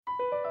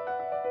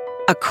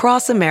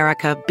Across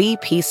America,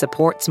 BP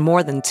supports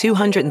more than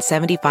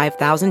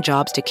 275,000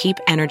 jobs to keep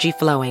energy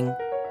flowing.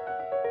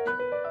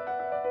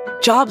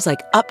 Jobs like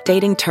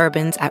updating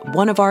turbines at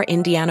one of our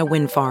Indiana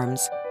wind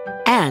farms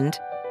and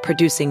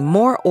producing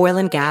more oil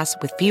and gas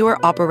with fewer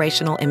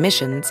operational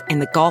emissions in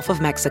the Gulf of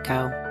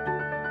Mexico.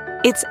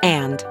 It's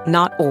and,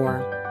 not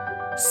or.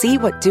 See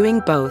what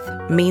doing both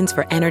means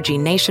for energy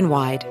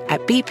nationwide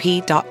at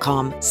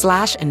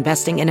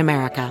bp.com/investing in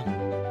America.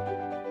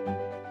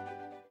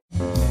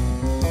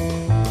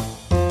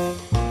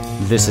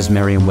 This is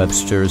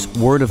Merriam-Webster's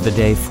Word of the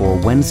Day for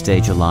Wednesday,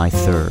 July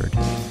 3rd.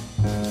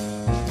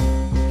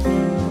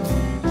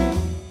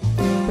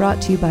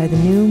 Brought to you by the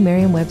new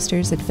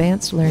Merriam-Webster's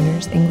Advanced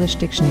Learners English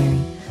Dictionary,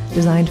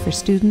 designed for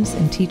students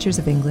and teachers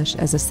of English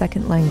as a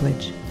second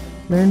language.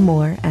 Learn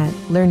more at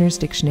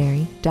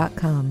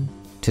learnersdictionary.com.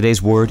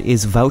 Today's word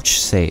is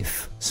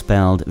vouchsafe,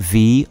 spelled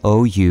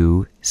vouchsafe.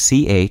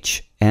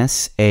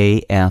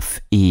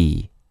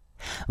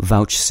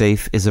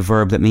 Vouchsafe is a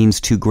verb that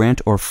means to grant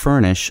or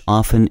furnish,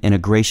 often in a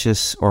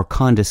gracious or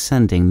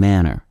condescending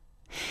manner.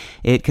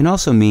 It can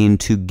also mean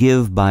to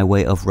give by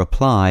way of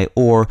reply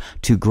or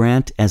to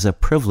grant as a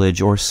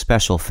privilege or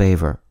special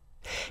favor.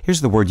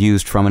 Here's the word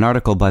used from an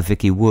article by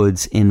Vicki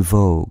Woods in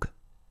Vogue.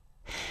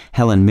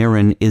 Helen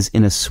Mirren is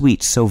in a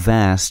suite so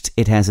vast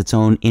it has its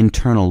own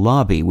internal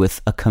lobby with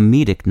a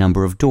comedic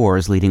number of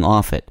doors leading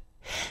off it.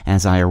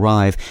 As I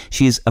arrive,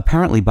 she is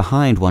apparently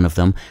behind one of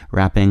them,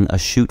 wrapping a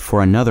shoot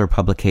for another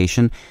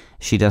publication.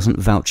 She doesn't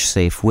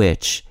vouchsafe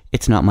which.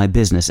 It's not my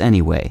business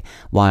anyway,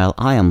 while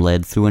I am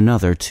led through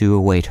another to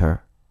await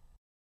her.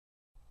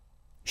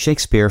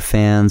 Shakespeare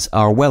fans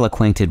are well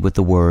acquainted with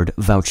the word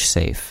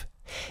vouchsafe.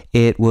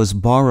 It was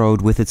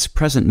borrowed with its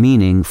present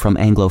meaning from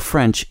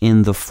Anglo-French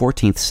in the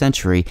 14th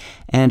century,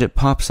 and it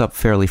pops up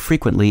fairly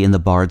frequently in the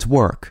bard's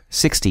work,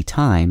 60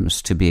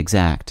 times to be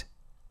exact.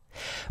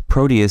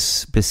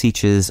 Proteus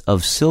beseeches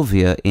of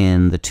Silvia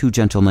in the Two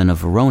Gentlemen of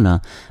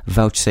Verona,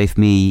 "Vouchsafe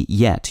me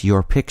yet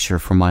your picture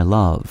for my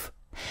love."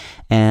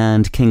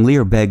 And King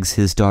Lear begs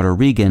his daughter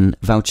Regan,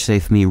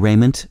 "Vouchsafe me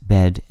raiment,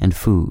 bed, and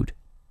food."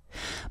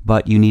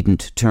 But you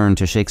needn't turn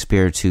to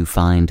Shakespeare to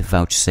find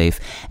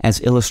vouchsafe.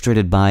 As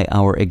illustrated by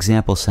our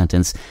example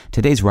sentence,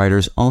 today's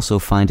writers also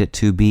find it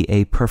to be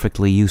a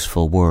perfectly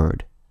useful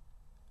word.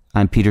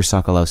 I'm Peter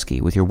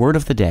Sokolowski with your Word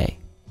of the Day.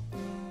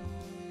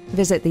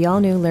 Visit the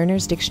all-new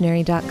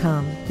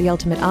learnersdictionary.com, the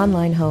ultimate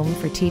online home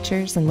for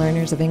teachers and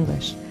learners of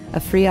English. A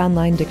free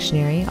online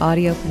dictionary,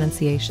 audio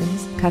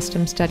pronunciations,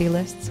 custom study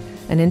lists,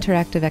 and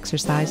interactive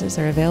exercises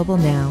are available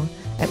now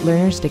at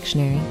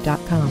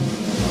learnersdictionary.com.